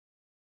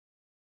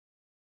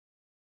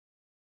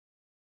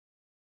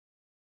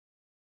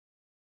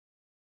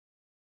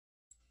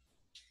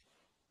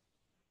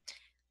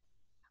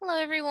Hello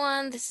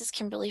everyone, this is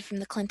Kimberly from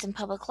the Clinton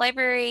Public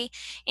Library,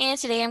 and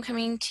today I'm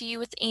coming to you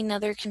with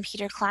another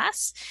computer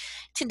class.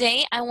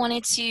 Today I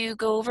wanted to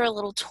go over a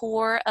little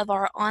tour of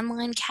our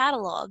online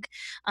catalog.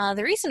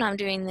 The reason I'm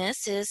doing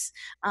this is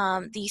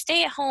the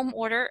stay-at-home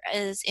order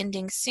is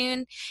ending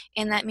soon,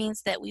 and that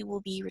means that we will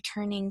be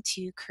returning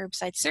to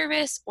curbside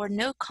service or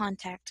no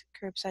contact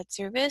curbside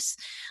service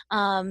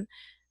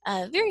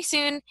very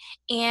soon,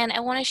 and I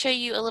want to show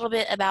you a little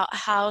bit about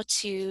how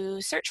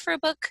to search for a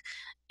book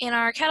in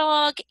our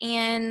catalog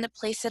and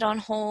place it on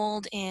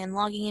hold and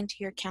logging into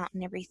your account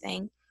and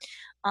everything.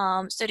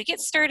 So to get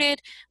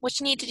started, what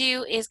you need to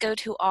do is go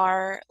to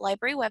our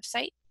library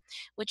website,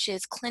 which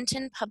is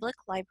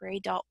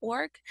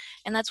clintonpubliclibrary.org,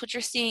 and that's what you're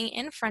seeing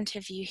in front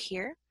of you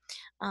here.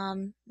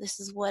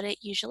 This is what it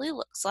usually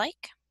looks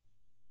like.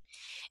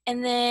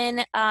 And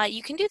then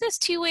you can do this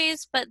two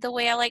ways, but the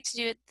way I like to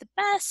do it the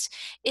best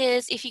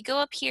is if you go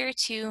up here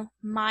to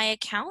My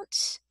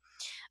Account,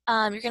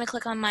 you're going to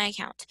click on My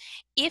Account.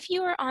 If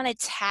you are on a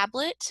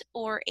tablet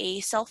or a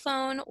cell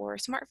phone or a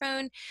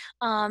smartphone,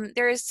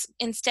 there's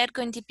instead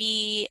going to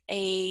be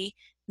a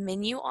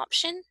menu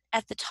option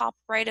at the top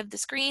right of the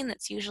screen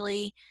that's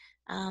usually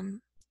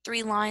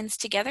 3 lines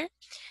together.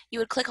 You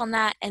would click on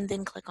that and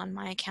then click on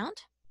My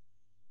Account.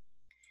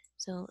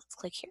 So let's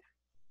click here.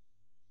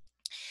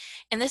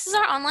 And this is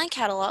our online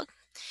catalog.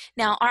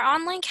 Now, our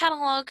online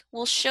catalog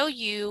will show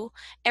you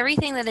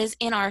everything that is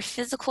in our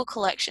physical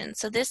collection.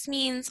 So this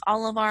means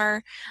all of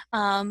our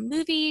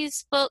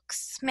movies,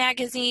 books,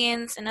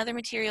 magazines, and other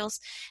materials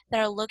that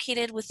are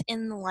located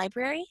within the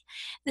library.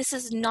 This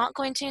is not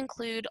going to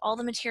include all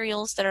the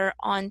materials that are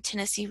on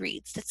Tennessee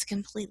Reads. That's a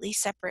completely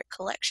separate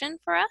collection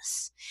for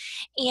us.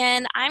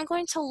 And I'm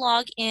going to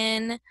log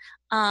in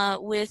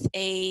with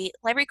a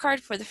library card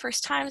for the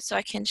first time so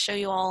I can show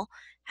you all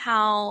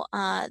how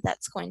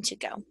that's going to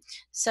go.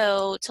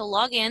 So to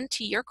log in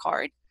to your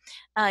card,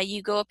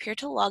 you go up here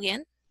to log in,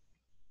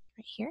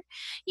 right here.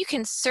 You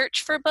can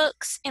search for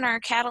books in our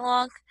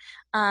catalog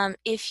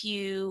if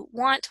you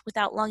want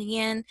without logging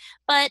in,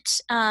 but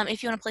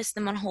if you want to place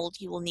them on hold,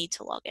 you will need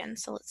to log in.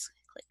 So let's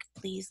click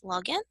Please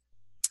Log In,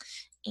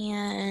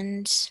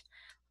 and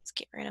let's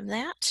get rid of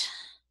that.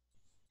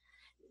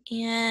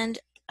 And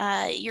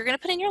you're going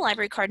to put in your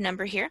library card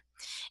number here.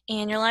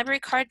 And your library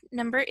card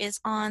number is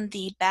on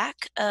the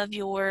back of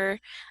your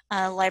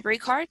library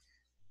card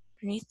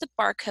underneath the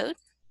barcode.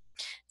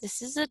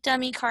 This is a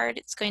dummy card.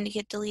 It's going to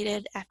get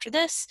deleted after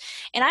this.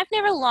 And I've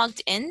never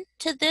logged in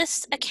to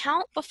this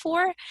account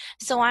before,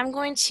 so I'm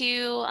going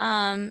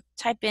to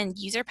type in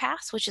user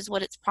pass, which is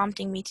what it's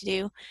prompting me to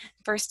do.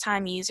 First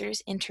time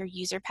users enter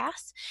user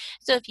pass.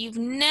 So if you've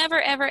never,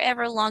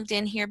 ever logged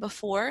in here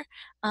before,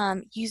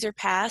 user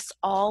pass,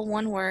 all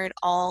one word,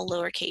 all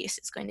lowercase,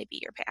 is going to be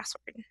your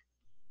password.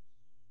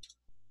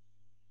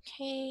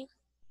 Okay.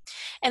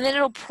 And then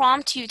it'll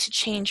prompt you to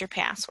change your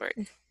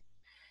password.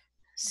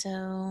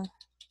 So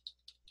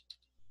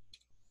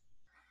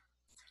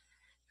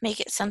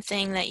make it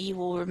something that you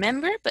will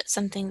remember, but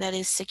something that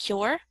is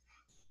secure.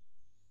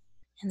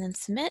 And then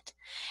submit.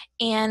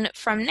 And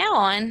from now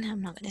on,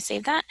 I'm not going to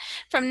save that.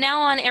 From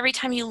now on, every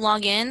time you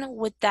log in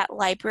with that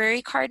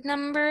library card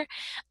number,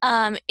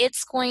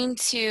 it's going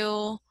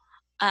to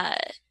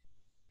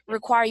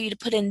require you to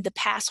put in the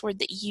password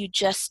that you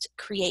just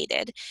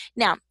created.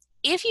 Now,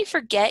 if you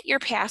forget your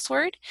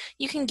password,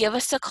 you can give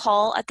us a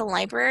call at the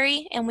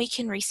library and we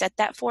can reset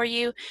that for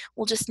you.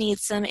 We'll just need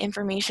some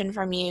information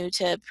from you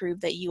to prove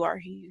that you are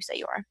who you say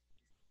you are.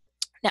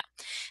 Now,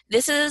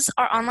 this is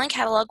our online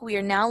catalog. We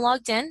are now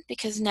logged in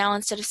because now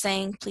instead of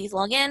saying please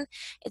log in,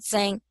 it's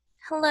saying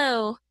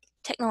hello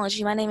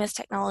technology. My name is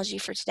technology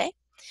for today.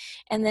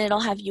 And then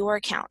it'll have your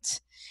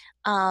account.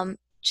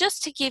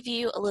 Just to give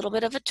you a little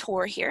bit of a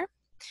tour here,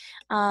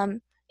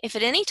 if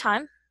at any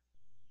time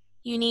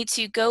you need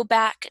to go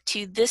back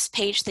to this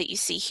page that you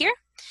see here,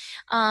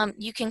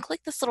 you can click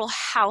this little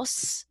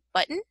house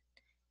button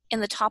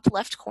in the top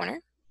left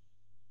corner.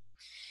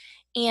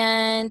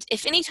 And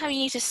if anytime you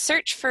need to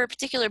search for a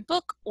particular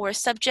book or a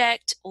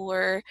subject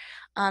or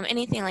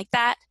anything like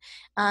that,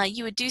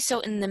 you would do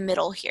so in the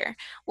middle here.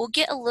 We'll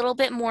get a little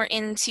bit more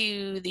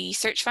into the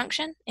search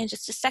function in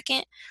just a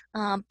second,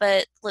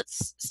 but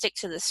let's stick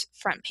to this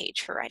front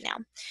page for right now.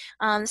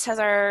 This has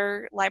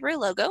our library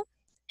logo,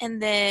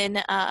 and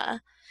then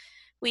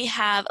we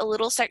have a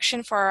little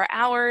section for our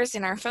hours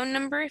and our phone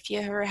number if you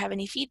ever have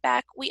any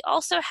feedback. We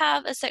also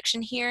have a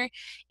section here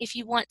if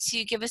you want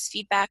to give us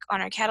feedback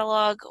on our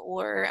catalog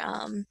or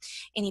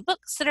any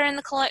books that are in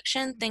the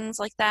collection, things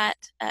like that.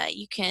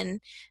 You can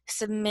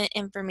submit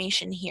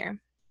information here.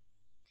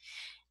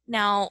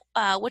 Now,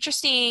 what you're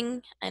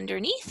seeing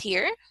underneath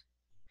here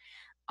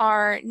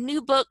are new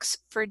books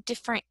for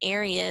different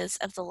areas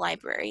of the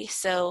library.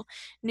 So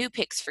new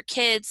picks for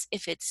kids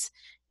if it's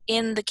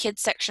in the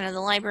kids section of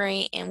the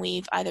library and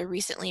we've either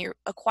recently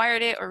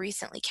acquired it or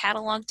recently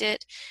cataloged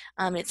it.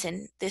 It's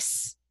in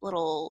this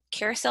little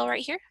carousel right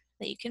here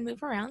that you can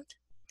move around.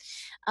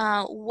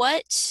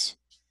 What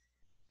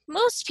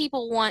most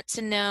people want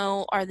to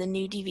know are the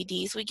new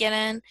DVDs we get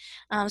in.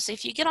 So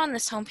if you get on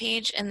this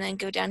homepage and then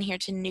go down here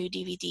to new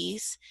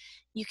DVDs,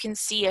 you can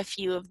see a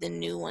few of the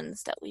new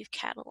ones that we've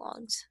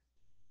cataloged.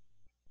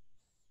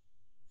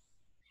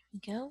 There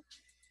we go.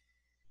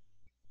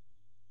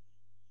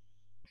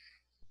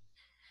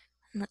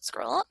 And let's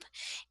scroll up.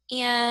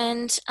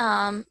 And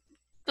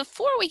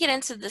before we get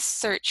into the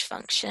search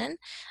function,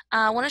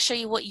 I want to show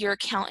you what your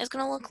account is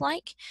going to look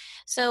like.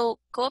 So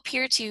go up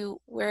here to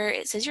where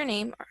it says your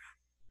name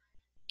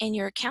in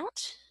your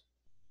account.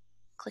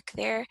 Click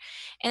there,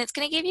 and it's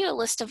going to give you a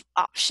list of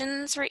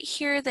options right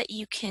here that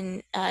you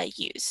can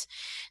use.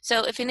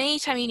 So if any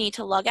time you need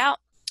to log out,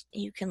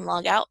 you can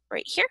log out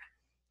right here.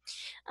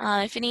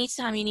 If any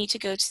time you need to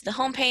go to the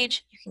home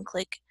page, you can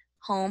click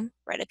home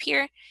right up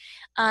here.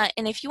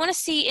 And if you want to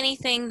see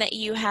anything that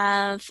you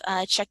have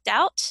checked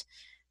out,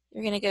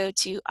 you're going to go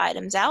to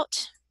items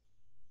out,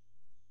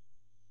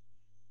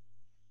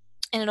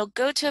 and it'll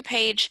go to a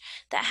page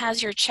that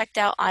has your checked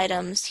out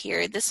items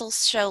here. This will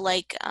show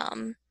like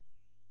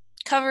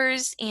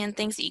covers and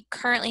things that you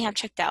currently have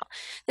checked out.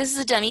 This is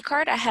a dummy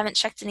card. I haven't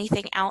checked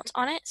anything out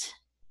on it.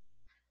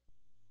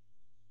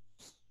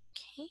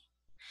 Okay.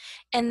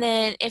 And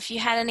then if you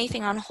had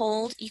anything on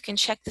hold, you can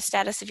check the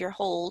status of your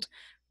hold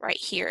right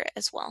here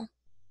as well.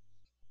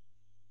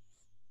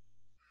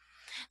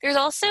 There's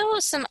also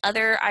some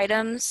other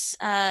items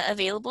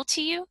available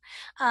to you.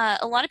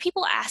 A lot of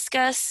people ask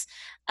us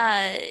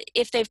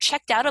if they've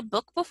checked out a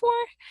book before.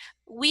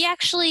 We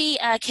actually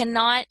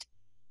cannot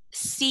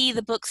see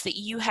the books that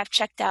you have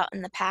checked out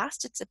in the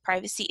past. It's a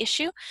privacy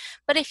issue.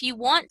 But if you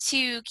want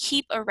to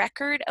keep a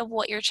record of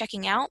what you're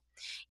checking out,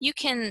 you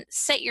can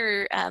set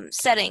your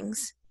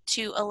settings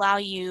to allow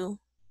you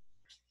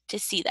to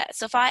see that.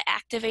 So if I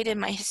activated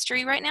my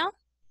history right now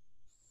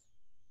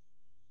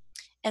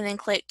and then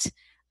clicked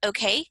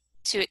OK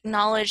to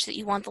acknowledge that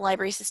you want the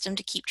library system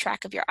to keep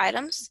track of your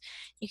items,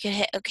 you can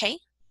hit OK.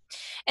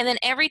 And then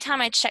every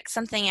time I checked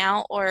something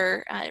out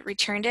or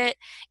returned it,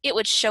 it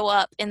would show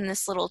up in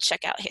this little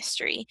checkout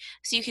history.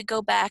 So you could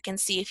go back and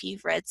see if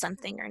you've read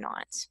something or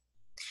not.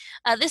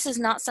 This is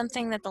not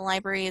something that the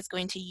library is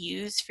going to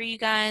use for you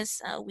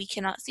guys. We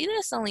cannot see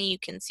this, only you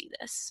can see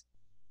this.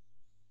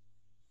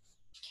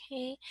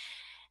 Okay.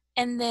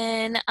 And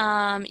then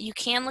you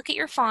can look at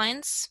your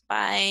fines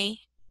by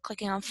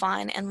clicking on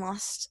fine and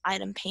lost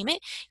item payment.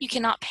 You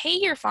cannot pay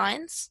your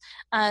fines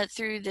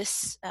through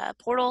this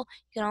portal.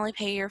 You can only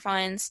pay your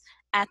fines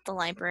at the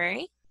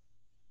library.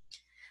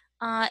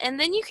 And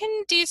then you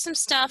can do some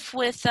stuff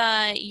with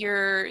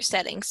your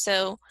settings.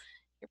 So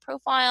your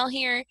profile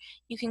here,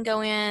 you can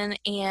go in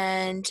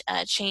and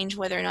change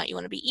whether or not you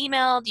want to be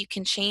emailed. You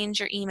can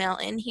change your email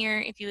in here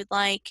if you would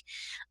like.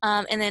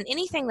 And then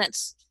anything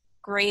that's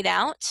grayed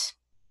out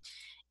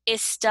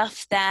is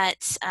stuff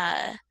that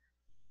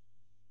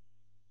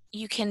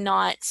you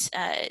cannot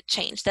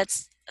change.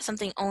 That's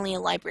something only a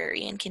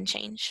librarian can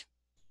change.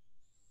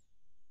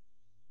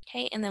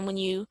 Okay, and then when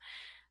you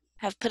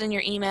have put in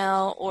your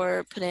email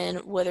or put in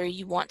whether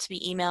you want to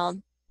be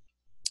emailed,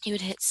 you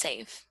would hit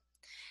save.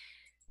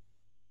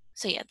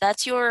 So yeah,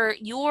 that's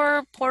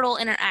your portal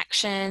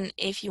interaction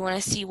if you want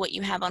to see what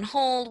you have on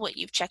hold, what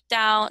you've checked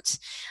out,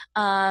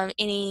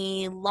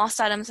 any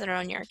lost items that are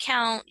on your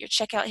account, your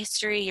checkout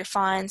history, your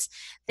fines,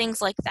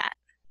 things like that.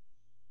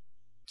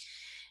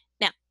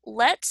 Now,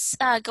 let's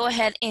go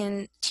ahead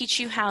and teach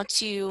you how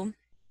to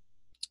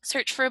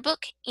search for a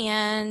book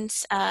and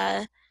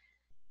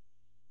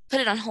put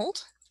it on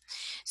hold.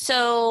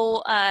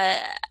 So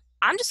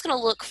I'm just going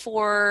to look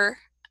for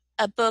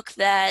a book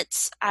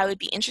that I would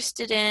be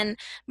interested in.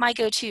 My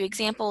go-to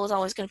example is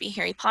always going to be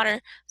Harry Potter.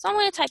 So I'm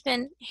going to type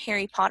in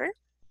Harry Potter.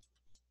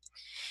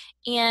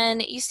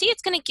 And you see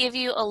it's going to give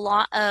you a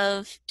lot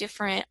of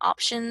different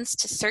options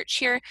to search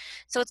here.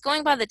 So it's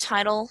going by the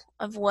title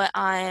of what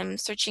I'm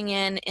searching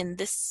in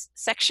this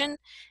section,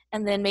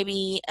 and then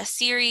maybe a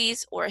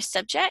series or a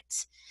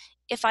subject.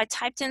 If I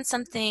typed in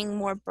something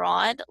more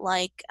broad,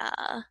 like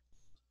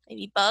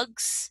maybe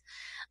bugs,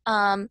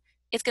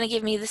 it's going to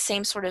give me the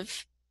same sort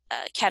of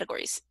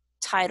categories.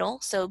 Title,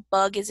 so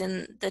bug is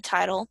in the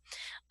title.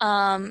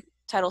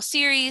 Title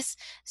series,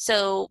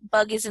 so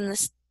bug is in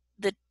the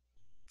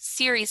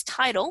series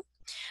title.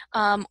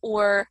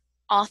 Or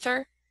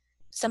author,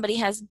 somebody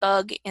has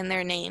bug in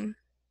their name.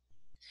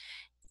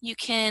 You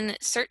can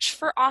search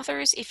for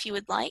authors if you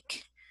would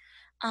like.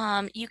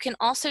 You can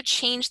also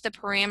change the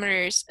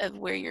parameters of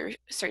where you're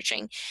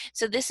searching.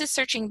 So this is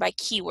searching by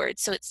keyword.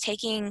 So it's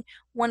taking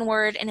one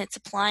word and it's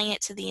applying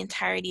it to the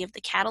entirety of the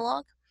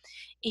catalog.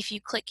 If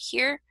you click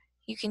here,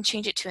 you can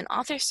change it to an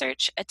author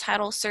search, a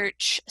title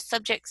search, a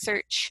subject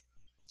search,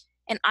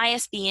 an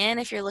ISBN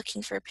if you're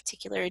looking for a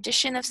particular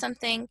edition of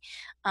something,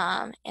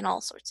 and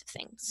all sorts of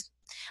things.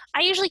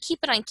 I usually keep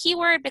it on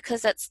keyword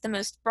because that's the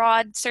most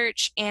broad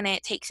search and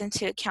it takes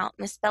into account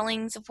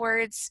misspellings of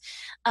words.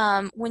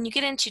 When you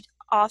get into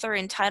author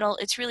and title,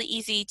 it's really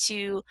easy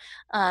to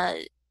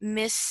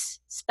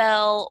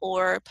misspell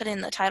or put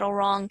in the title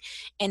wrong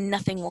and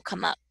nothing will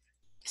come up.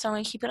 So I'm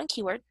going to keep it on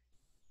keyword.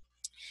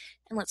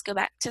 And let's go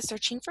back to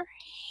searching for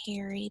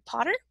Harry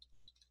Potter.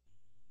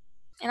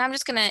 And I'm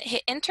just going to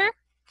hit enter.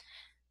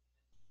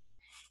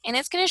 And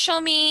it's going to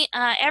show me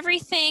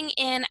everything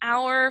in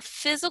our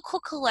physical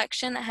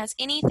collection that has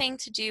anything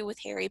to do with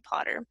Harry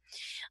Potter.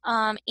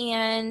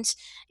 And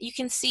you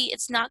can see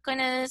it's not going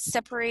to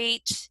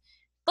separate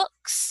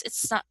books.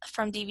 It's not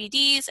from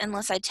DVDs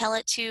unless I tell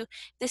it to.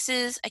 This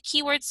is a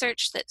keyword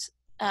search that's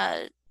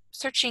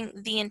searching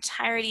the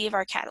entirety of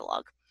our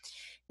catalog.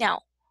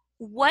 Now,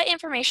 what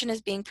information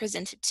is being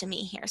presented to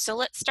me here? So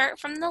let's start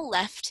from the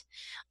left.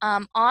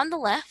 On the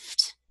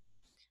left,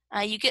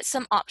 you get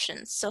some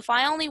options. So if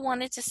I only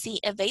wanted to see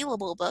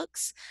available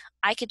books,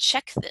 I could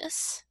check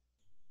this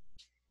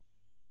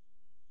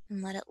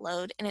and let it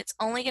load, and it's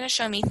only going to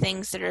show me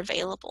things that are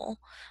available.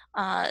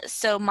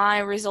 So my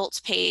results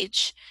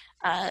page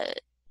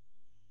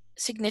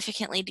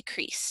significantly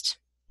decreased.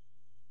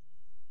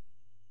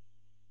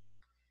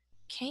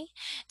 Okay,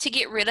 to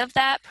get rid of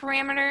that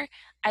parameter,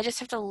 I just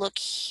have to look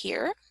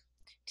here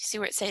to see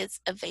where it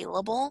says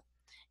available,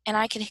 and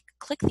I can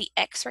click the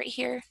X right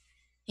here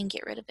and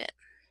get rid of it.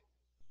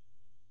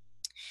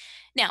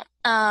 Now,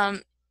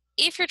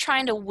 if you're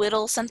trying to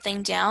whittle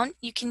something down,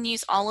 you can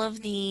use all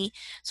of the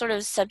sort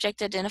of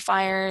subject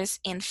identifiers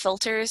and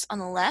filters on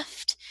the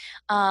left.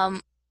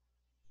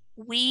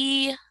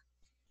 We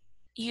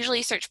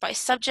usually search by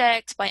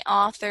subject, by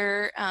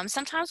author.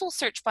 Sometimes we'll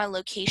search by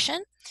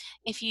location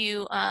if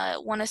you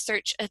want to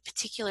search a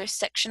particular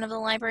section of the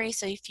library.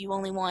 So if you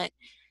only want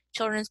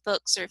children's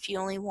books or if you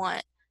only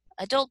want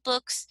adult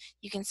books,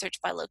 you can search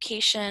by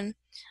location.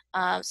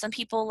 Some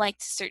people like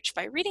to search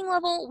by reading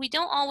level. We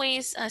don't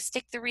always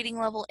stick the reading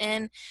level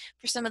in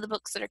for some of the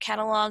books that are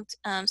cataloged,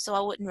 so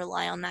I wouldn't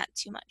rely on that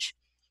too much.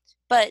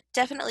 But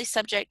definitely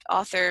subject,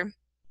 author,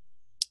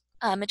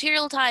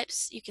 material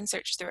types. You can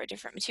search through our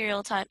different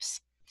material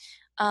types,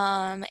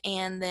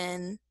 and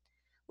then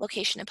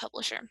location and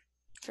publisher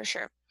for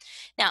sure.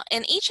 Now,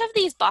 in each of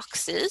these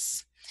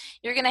boxes,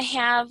 you're going to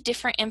have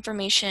different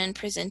information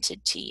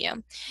presented to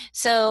you.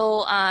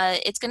 So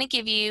it's going to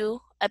give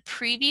you a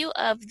preview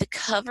of the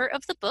cover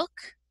of the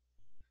book,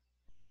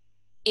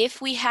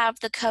 if we have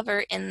the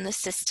cover in the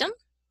system.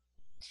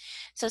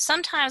 So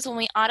sometimes when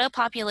we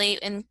auto-populate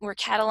and we're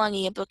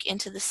cataloging a book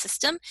into the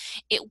system,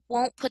 it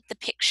won't put the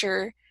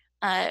picture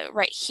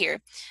right here.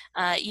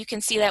 You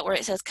can see that where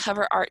it says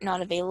cover art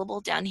not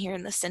available down here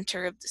in the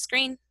center of the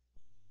screen.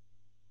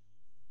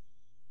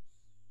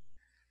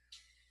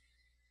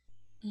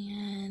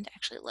 And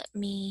actually let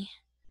me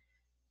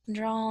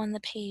draw on the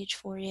page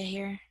for you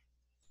here.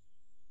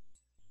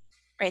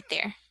 Right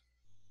there.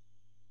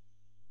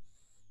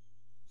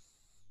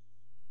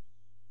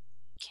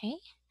 Okay.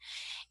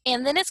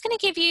 And then it's going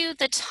to give you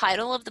the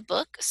title of the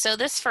book. So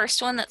this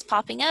first one that's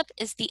popping up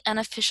is the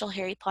Unofficial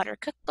Harry Potter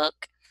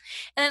Cookbook.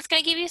 And it's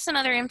going to give you some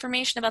other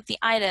information about the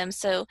item.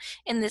 So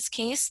in this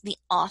case, the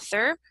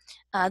author,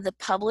 the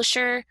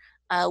publisher,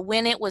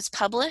 when it was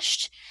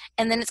published,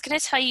 and then it's going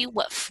to tell you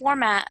what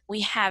format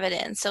we have it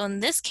in. So in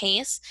this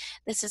case,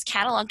 this is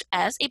cataloged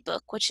as a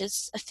book, which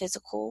is a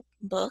physical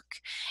book,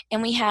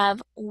 and we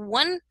have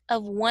one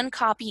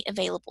copy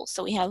available.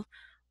 So we have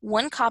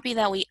one copy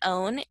that we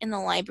own in the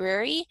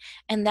library,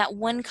 and that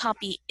one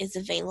copy is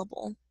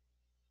available.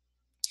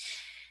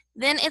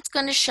 Then it's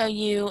going to show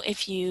you,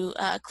 if you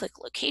click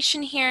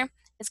location here,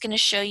 it's going to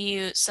show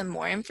you some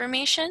more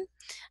information.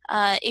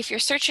 If you're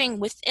searching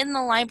within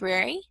the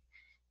library,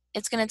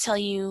 it's going to tell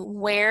you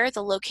where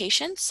the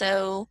location,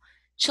 so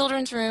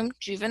children's room,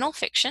 juvenile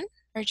fiction,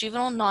 or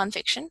juvenile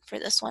nonfiction for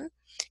this one,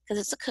 because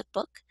it's a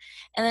cookbook.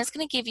 And then it's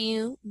going to give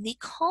you the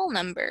call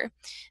number.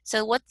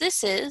 So what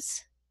this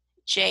is,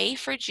 J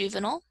for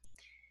juvenile,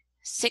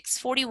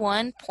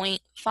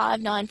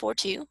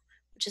 641.5942,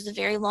 which is a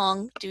very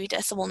long Dewey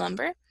Decimal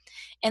number,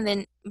 and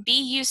then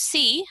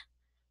BUC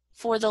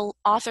for the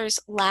author's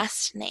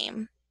last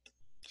name.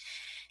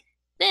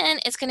 Then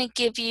it's going to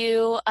give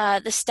you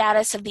the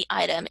status of the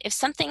item. If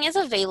something is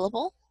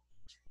available,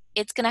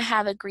 it's going to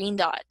have a green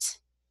dot.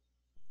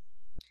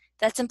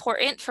 That's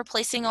important for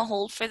placing a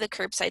hold for the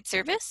curbside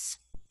service.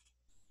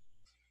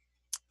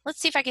 Let's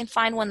see if I can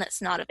find one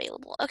that's not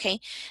available. Okay,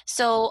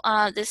 so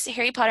this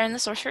Harry Potter and the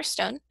Sorcerer's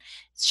Stone,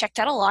 it's checked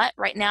out a lot.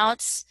 Right now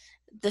it's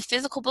the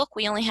physical book.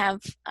 We only have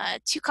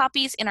 2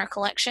 copies in our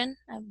collection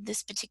of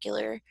this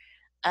particular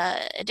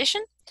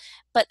edition,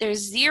 but there's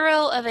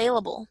 0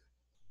 available.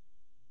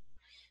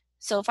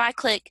 So if I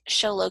click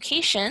show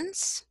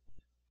locations,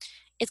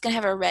 it's going to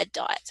have a red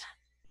dot.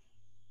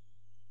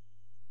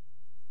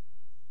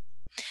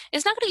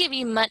 It's not going to give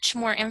you much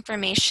more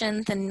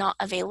information than not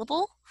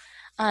available.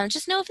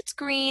 Just know if it's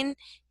green,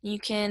 you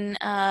can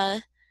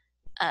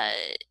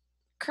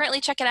currently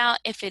check it out.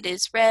 If it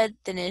is red,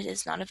 then it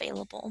is not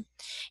available.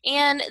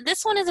 And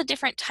this one is a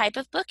different type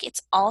of book.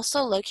 It's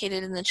also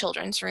located in the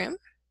children's room,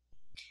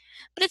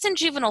 but it's in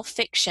juvenile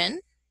fiction.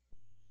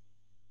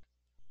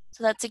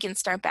 So that's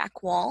against our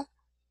back wall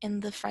in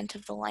the front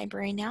of the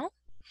library now.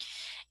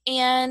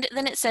 And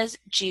then it says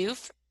J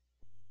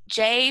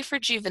for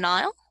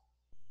juvenile,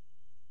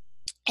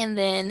 and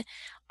then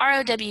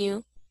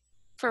ROW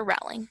for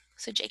Rowling,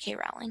 so J.K.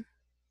 Rowling.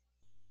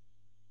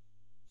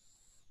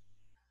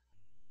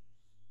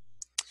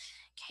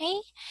 Okay,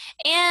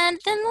 and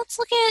then let's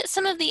look at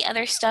some of the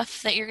other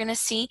stuff that you're going to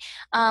see.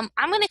 I'm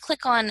going to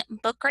click on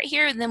book right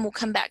here, and then we'll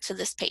come back to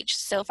this page.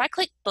 So if I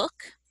click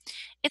book,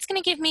 it's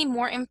going to give me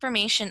more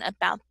information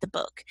about the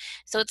book.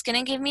 So it's going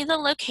to give me the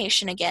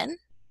location again.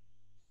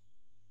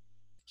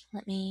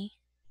 Let me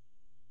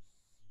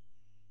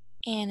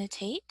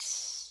annotate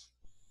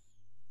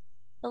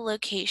the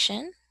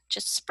location,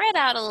 just spread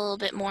out a little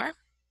bit more,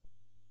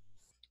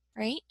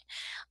 right?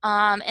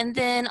 And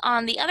then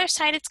on the other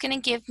side, it's going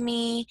to give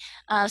me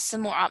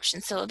some more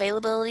options. So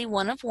availability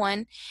 1 of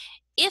 1.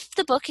 If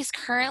the book is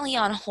currently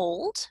on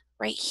hold,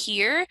 right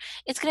here,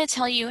 it's going to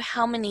tell you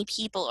how many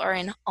people are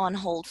on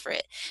hold for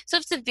it. So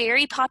if it's a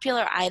very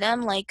popular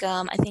item, like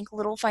I think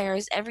Little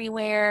Fires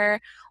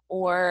Everywhere,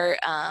 or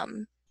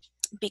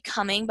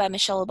Becoming by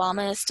Michelle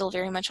Obama is still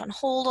very much on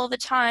hold all the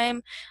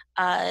time.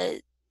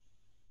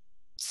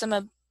 Some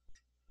of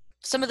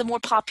the more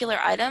popular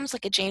items,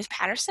 like a James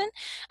Patterson,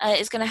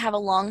 is going to have a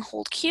long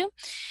hold queue.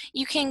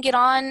 You can get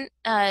on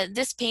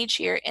this page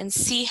here and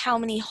see how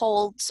many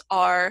holds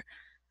are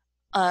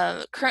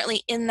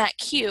currently in that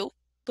queue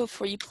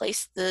before you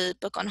place the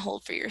book on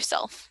hold for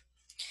yourself.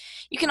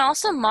 You can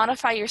also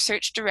modify your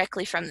search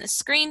directly from this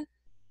screen.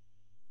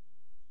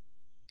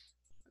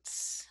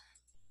 It's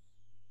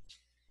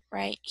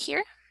right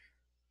here,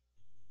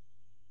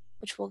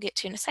 which we'll get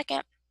to in a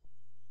second.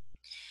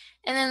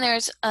 And then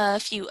there's a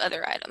few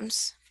other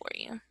items for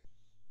you.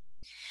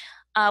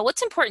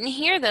 What's important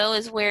here, though,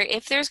 is where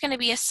if there's going to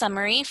be a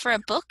summary for a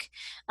book,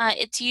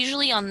 it's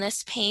usually on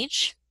this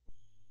page.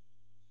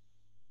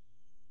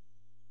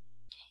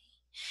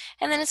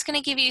 And then it's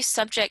going to give you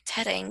subject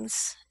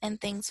headings and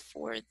things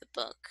for the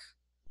book.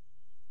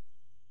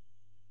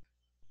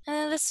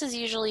 And this is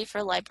usually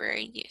for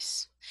library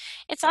use.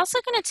 It's also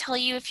going to tell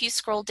you, if you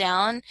scroll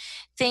down,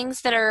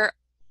 things that are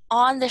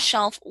on the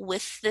shelf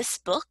with this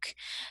book.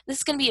 This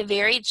is going to be a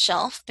varied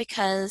shelf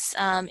because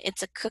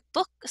it's a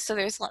cookbook, so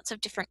there's lots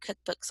of different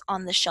cookbooks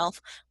on the shelf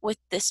with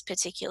this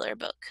particular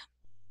book.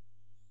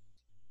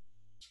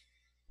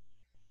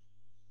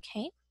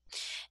 Okay,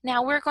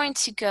 now we're going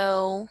to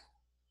go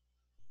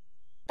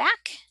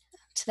back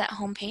to that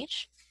home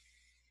page.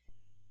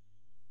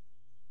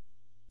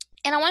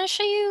 And I want to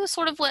show you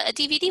sort of what a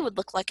DVD would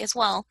look like as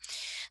well.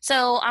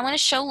 So I'm going to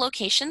show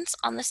locations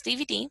on this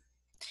DVD.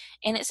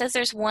 And it says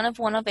there's 1 of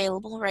 1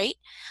 available, right?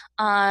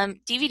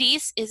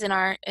 DVDs is in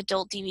our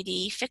adult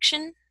DVD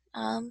fiction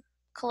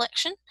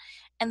collection.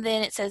 And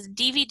then it says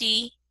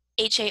DVD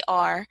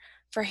HAR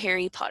for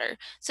Harry Potter.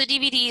 So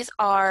DVDs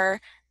are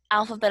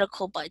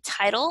alphabetical by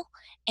title,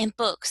 and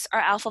books are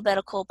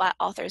alphabetical by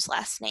author's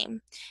last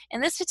name.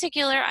 And this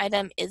particular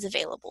item is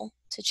available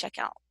to check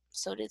out.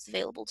 So it is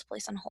available to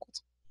place on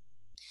hold.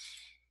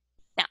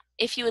 Now,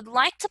 if you would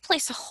like to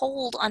place a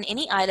hold on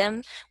any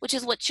item, which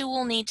is what you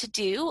will need to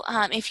do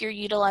if you're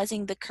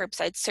utilizing the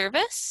curbside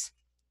service,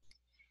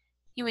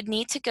 you would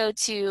need to go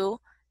to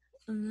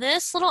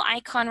this little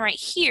icon right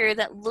here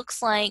that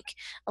looks like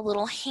a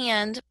little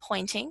hand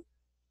pointing.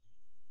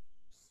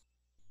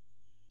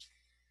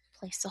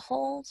 Place a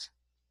hold.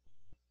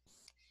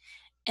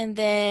 And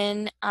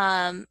then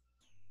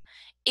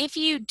if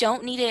you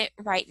don't need it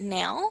right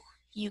now,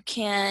 you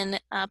can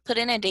put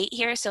in a date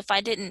here. So if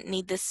I didn't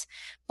need this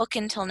book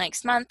until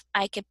next month,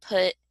 I could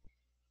put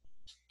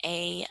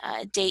a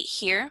date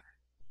here.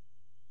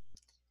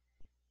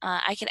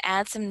 I could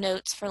add some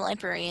notes for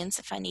librarians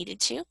if I needed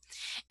to.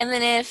 And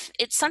then if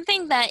it's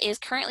something that is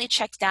currently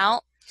checked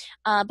out,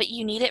 but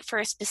you need it for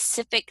a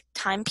specific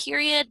time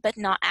period, but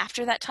not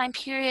after that time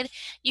period,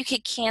 you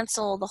could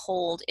cancel the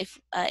hold if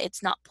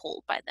it's not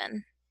pulled by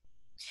then.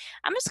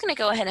 I'm just going to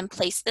go ahead and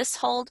place this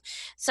hold.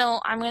 So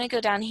I'm going to go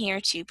down here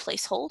to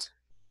place hold.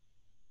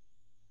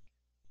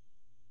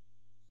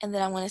 And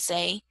then I'm going to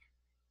say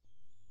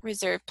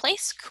reserve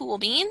place, cool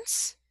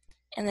beans,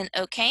 and then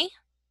OK.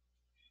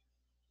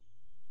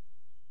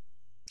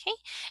 Okay,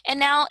 and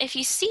now if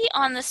you see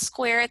on the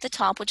square at the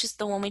top, which is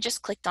the one we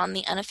just clicked on,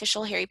 the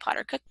unofficial Harry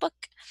Potter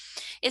cookbook,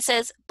 it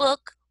says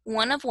book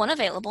 1 of 1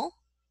 available,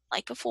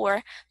 like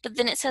before, but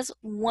then it says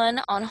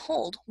 1 on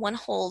hold, 1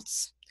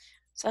 holds.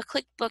 So I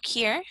click book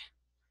here,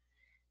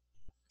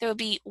 there will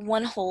be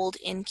 1 hold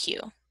in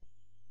queue.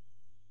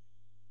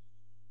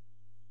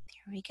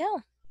 There we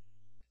go.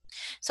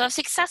 So I've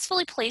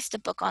successfully placed a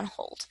book on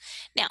hold.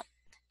 Now,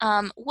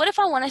 what if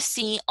I want to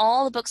see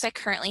all the books I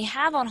currently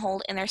have on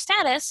hold and their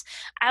status?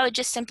 I would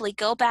just simply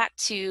go back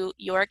to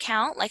your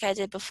account like I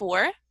did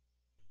before.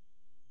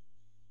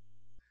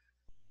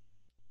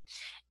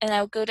 And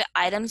I would go to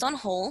items on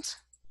hold.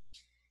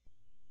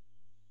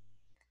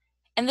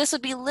 And this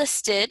would be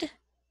listed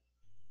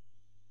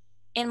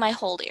in my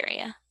hold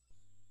area.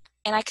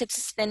 And I could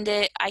suspend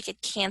it, I could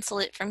cancel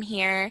it from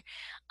here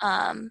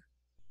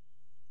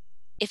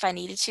if I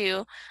needed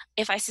to.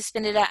 If I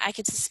suspended it, I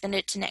could suspend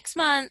it to next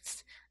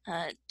month,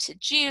 to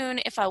June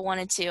if I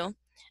wanted to,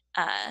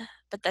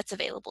 but that's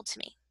available to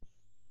me.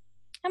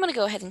 I'm going to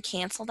go ahead and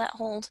cancel that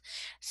hold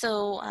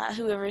so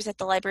whoever's at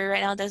the library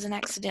right now doesn't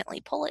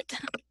accidentally pull it.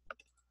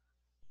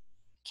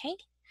 Okay,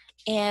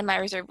 and my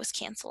reserve was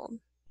canceled.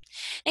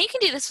 Now you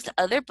can do this with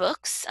other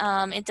books.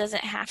 It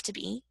doesn't have to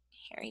be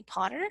Harry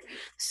Potter.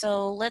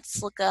 So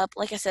let's look up,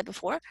 like I said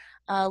before,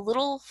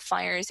 Little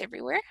Fires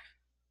Everywhere,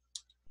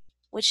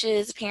 which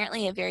is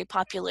apparently a very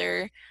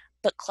popular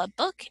book club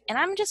book. And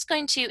I'm just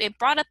going to, it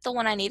brought up the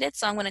one I needed,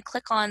 so I'm going to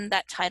click on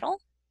that title.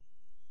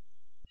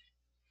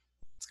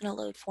 It's going to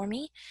load for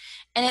me.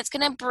 And it's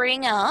going to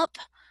bring up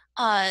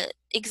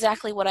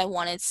exactly what I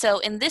wanted. So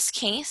in this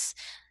case,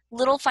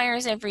 Little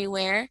Fires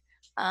Everywhere,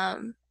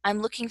 I'm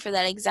looking for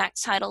that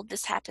exact title.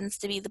 This happens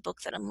to be the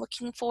book that I'm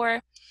looking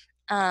for.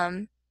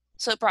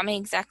 So it brought me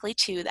exactly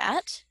to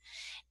that.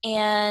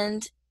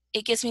 And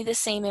it gives me the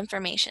same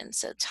information.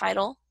 So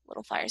title,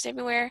 Little Fires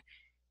Everywhere,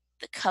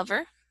 the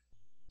cover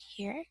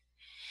here,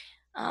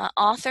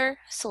 author,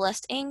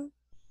 Celeste Ng.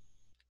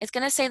 It's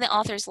going to say the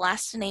author's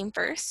last name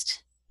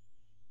first,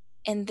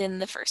 and then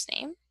the first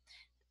name.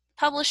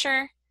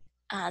 Publisher,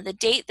 the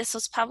date this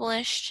was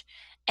published,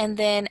 and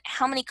then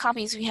how many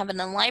copies we have in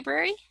the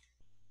library,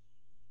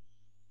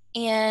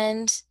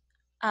 and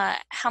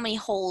how many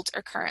holds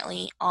are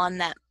currently on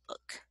that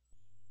book.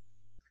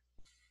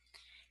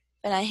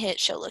 Then I hit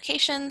show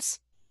locations.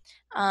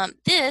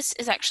 This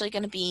is actually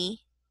going to be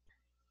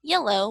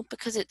yellow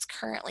because it's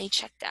currently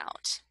checked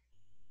out.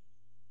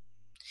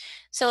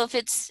 So if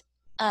it's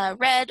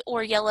red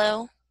or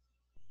yellow,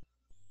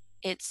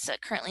 it's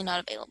currently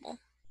not available.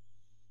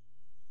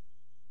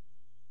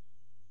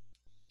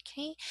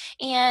 Okay,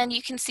 and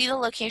you can see the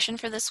location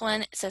for this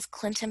one. It says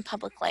Clinton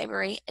Public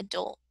Library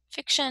Adult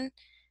Fiction,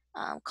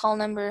 call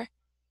number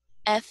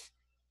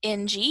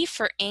FNG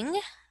for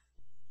Ing.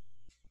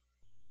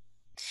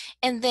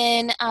 And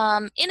then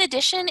in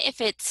addition,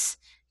 if it's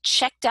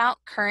checked out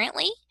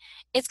currently,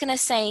 it's going to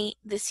say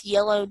this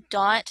yellow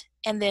dot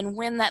and then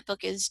when that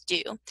book is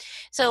due.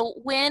 So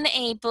when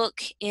a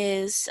book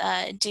is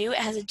due, it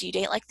has a due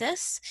date like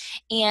this,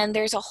 and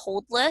there's a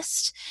hold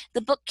list.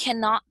 The book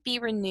cannot be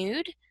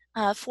renewed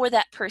for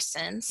that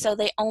person, so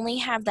they only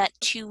have that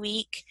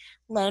 2-week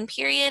loan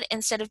period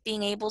instead of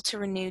being able to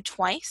renew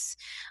twice.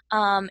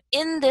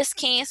 In this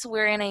case,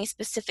 we're in a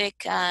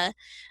specific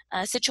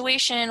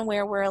situation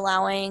where we're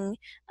allowing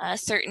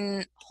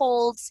certain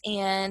holds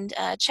and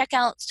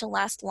checkouts to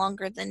last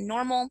longer than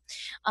normal.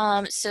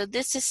 So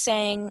this is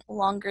saying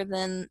longer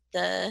than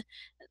the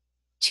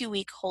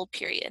 2-week hold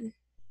period.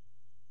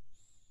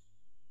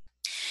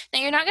 Now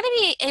you're not going to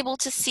be able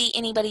to see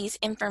anybody's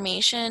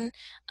information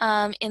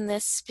in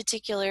this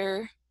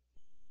particular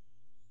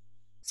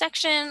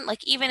section,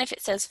 like even if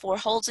it says 4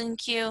 holds in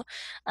queue.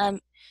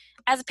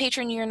 As a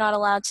patron, you're not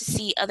allowed to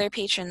see other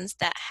patrons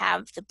that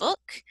have the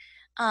book.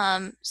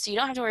 So you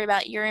don't have to worry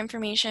about your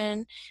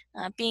information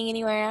being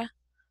anywhere.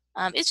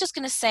 It's just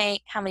going to say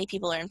how many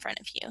people are in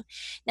front of you.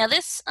 Now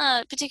this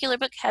particular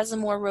book has a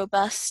more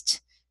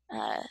robust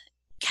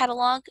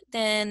catalog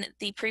than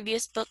the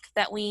previous book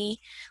that we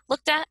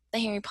looked at, the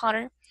Harry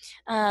Potter.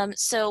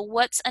 So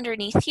what's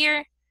underneath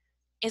here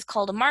is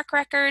called a mark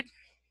record,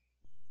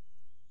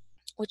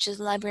 which is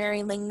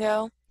library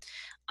lingo,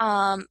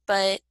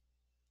 but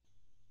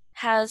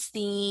has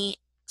the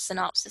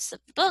synopsis of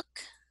the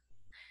book,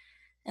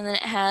 and then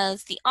it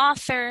has the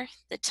author,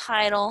 the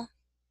title,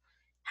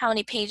 how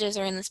many pages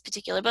are in this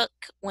particular book,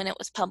 when it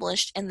was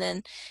published, and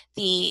then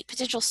the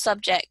potential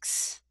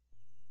subjects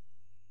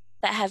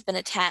that have been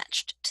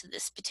attached to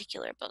this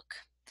particular book.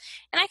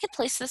 And I could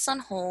place this on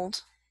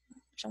hold,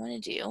 which I'm going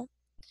to do.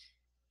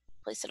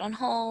 Place it on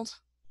hold.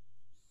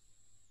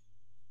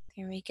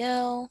 There we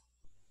go.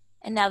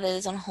 And now that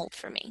is on hold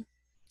for me.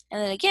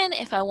 And then again,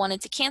 if I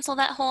wanted to cancel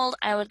that hold,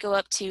 I would go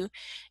up to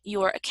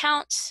your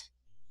account,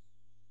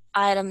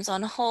 items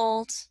on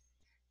hold,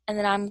 and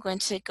then I'm going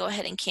to go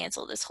ahead and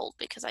cancel this hold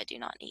because I do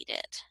not need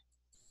it.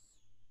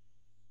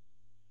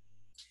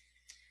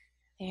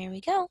 There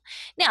we go.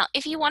 Now,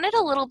 if you wanted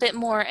a little bit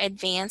more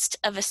advanced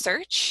of a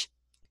search,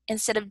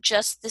 instead of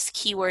just this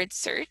keyword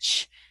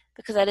search,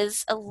 because that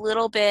is a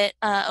little bit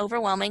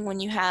overwhelming when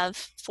you have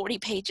 40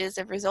 pages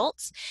of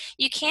results,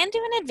 you can do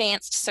an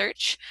advanced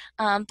search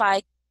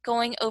by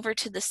going over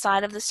to the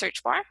side of the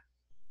search bar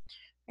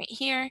right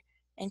here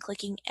and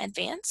clicking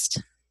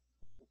advanced.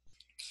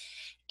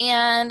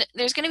 And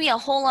there's going to be a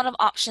whole lot of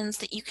options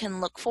that you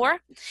can look for,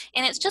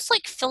 and it's just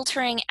like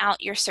filtering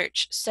out your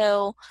search.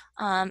 So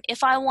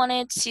if I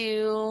wanted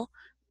to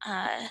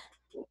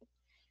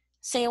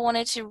say I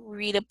wanted to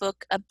read a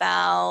book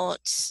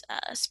about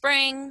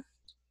spring,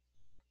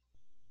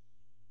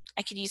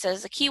 I could use that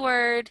as a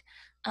keyword.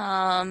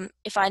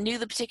 If I knew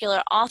the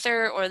particular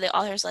author or the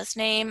author's last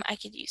name, I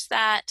could use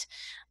that.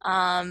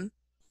 If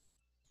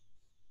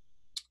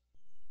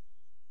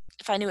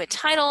I knew a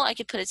title, I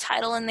could put a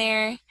title in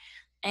there.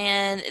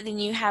 And then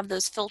you have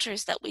those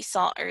filters that we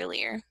saw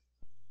earlier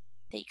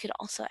that you could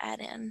also add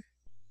in.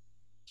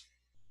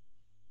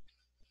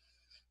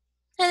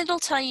 And it'll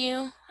tell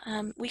you,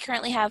 we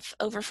currently have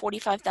over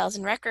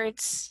 45,000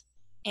 records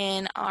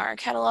in our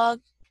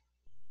catalog.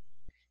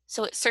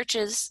 So it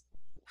searches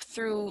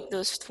through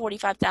those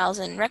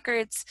 45,000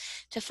 records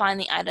to find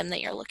the item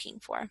that you're looking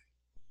for.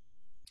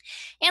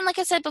 And like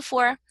I said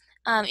before,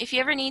 if you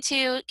ever need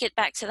to get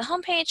back to the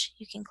home page,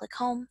 you can click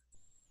home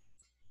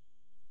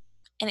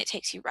and it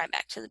takes you right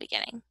back to the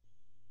beginning.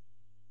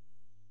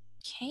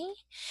 Okay,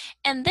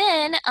 and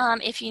then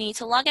if you need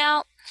to log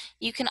out,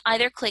 you can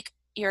either click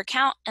your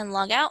account and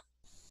log out,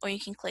 or you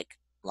can click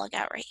log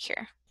out right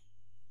here.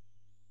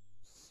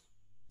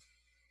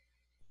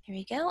 Here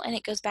we go, and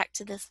it goes back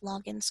to this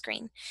login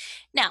screen.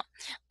 Now,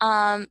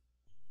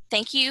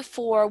 thank you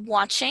for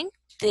watching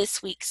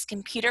this week's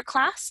computer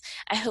class.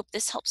 I hope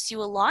this helps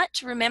you a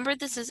lot. Remember,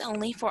 this is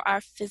only for our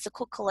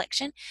physical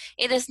collection.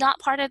 It is not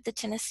part of the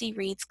Tennessee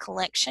Reads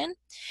collection.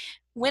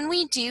 When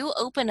we do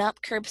open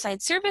up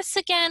Curbside Service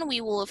again, we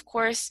will of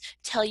course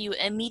tell you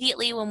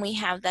immediately when we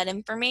have that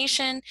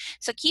information.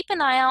 So keep an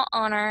eye out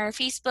on our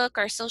Facebook,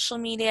 our social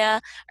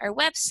media, our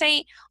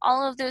website,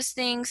 all of those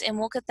things, and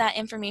we'll get that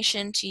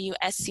information to you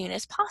as soon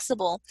as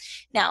possible.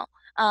 Now,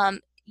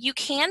 you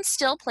can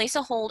still place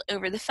a hold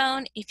over the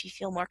phone if you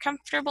feel more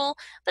comfortable,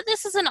 but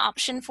this is an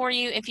option for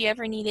you if you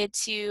ever needed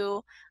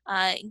to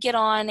get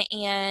on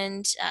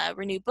and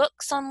renew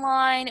books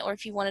online, or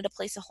if you wanted to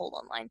place a hold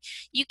online.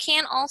 You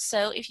can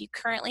also, if you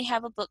currently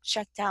have a book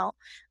checked out,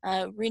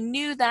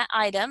 renew that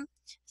item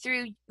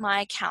through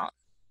My Account,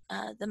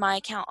 the My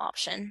Account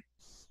option.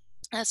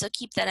 So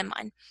keep that in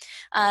mind.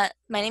 My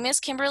name is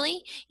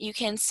Kimberly. You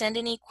can send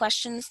any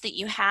questions that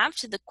you have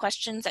to the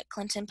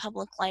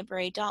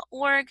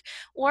questions@clintonpubliclibrary.org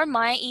or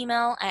my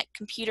email at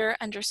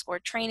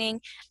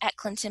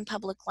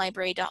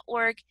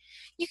computer_training@clintonpubliclibrary.org.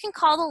 You can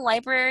call the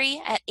library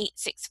at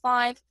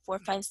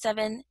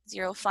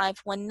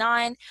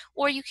 865-457-0519,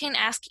 or you can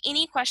ask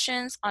any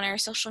questions on our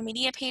social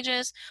media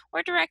pages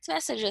or direct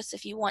message us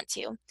if you want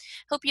to.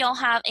 Hope you all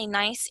have a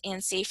nice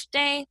and safe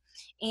day,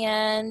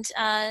 and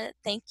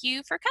thank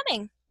you for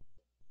coming.